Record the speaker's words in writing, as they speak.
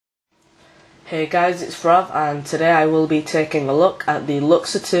Hey guys, it's Rav, and today I will be taking a look at the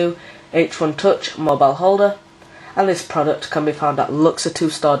Luxa2 H1-Touch mobile holder, and this product can be found at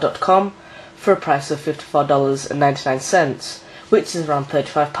luxa2store.com for a price of $54.99, which is around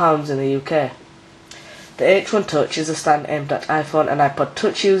 £35 in the UK. The H1-Touch is a stand aimed at iPhone and iPod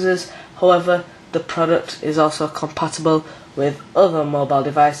Touch users. However, the product is also compatible with other mobile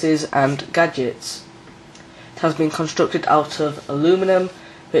devices and gadgets. It has been constructed out of aluminum,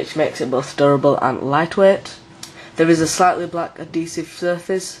 which makes it both durable and lightweight. There is a slightly black adhesive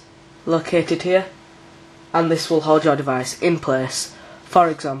surface located here, and this will hold your device in place. For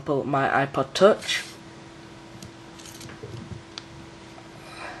example, my iPod Touch.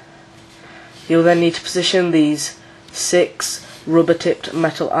 You'll then need to position these 6 rubber-tipped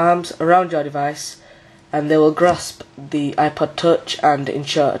metal arms around your device, and they will grasp the iPod Touch and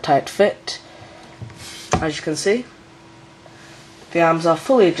ensure a tight fit. As you can see, the arms are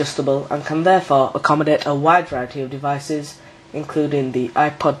fully adjustable and can therefore accommodate a wide variety of devices, including the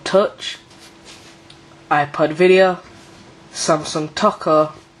iPod Touch, iPod Video, Samsung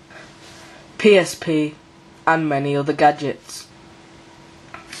Taco, PSP, and many other gadgets.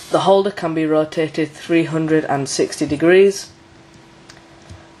 The holder can be rotated 360 degrees,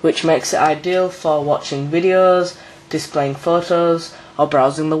 which makes it ideal for watching videos, displaying photos, or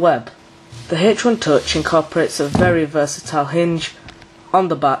browsing the web. The H1-Touch incorporates a very versatile hinge on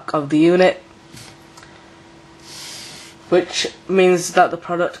the back of the unit, which means that the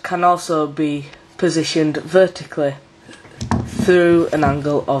product can also be positioned vertically through an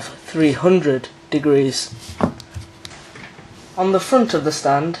angle of 300 degrees. On the front of the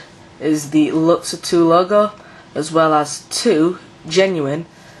stand is the Luxa2 logo, as well as 2 genuine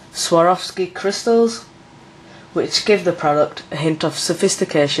Swarovski crystals, which give the product a hint of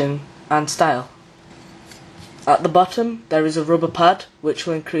sophistication and style. At the bottom there is a rubber pad which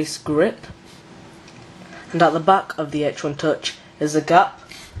will increase grip, and at the back of the H1-Touch is a gap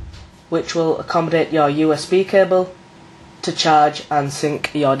which will accommodate your USB cable to charge and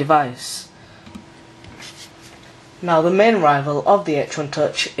sync your device. Now, the main rival of the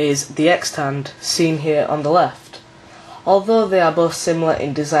H1-Touch is the X-Stand, seen here on the left. Although they are both similar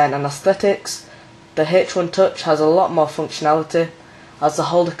in design and aesthetics, the H1-Touch has a lot more functionality, as the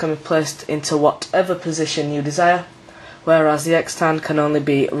holder can be placed into whatever position you desire, whereas the X-Stand can only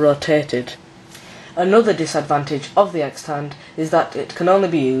be rotated. Another disadvantage of the X-Stand is that it can only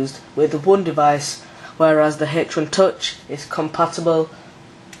be used with one device, whereas the H1-Touch is compatible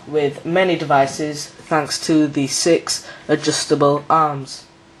with many devices thanks to the 6 adjustable arms.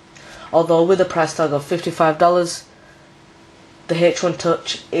 Although with a price tag of $55, the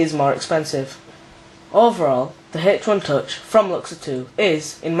H1-Touch is more expensive. Overall, the H1-Touch from Luxa2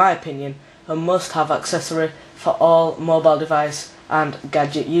 is, in my opinion, a must-have accessory for all mobile device and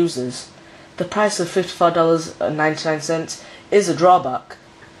gadget users. The price of $54.99 is a drawback,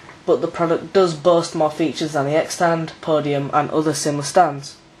 but the product does boast more features than the X-Stand, Podium, and other similar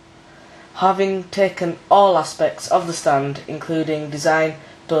stands. Having taken all aspects of the stand, including design,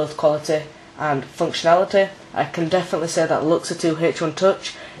 build quality, and functionality, I can definitely say that Luxa2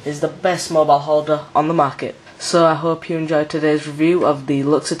 H1-Touch is the best mobile holder on the market. So I hope you enjoyed today's review of the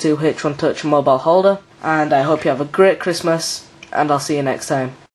Luxa2 H1-Touch mobile holder, and I hope you have a great Christmas, and I'll see you next time.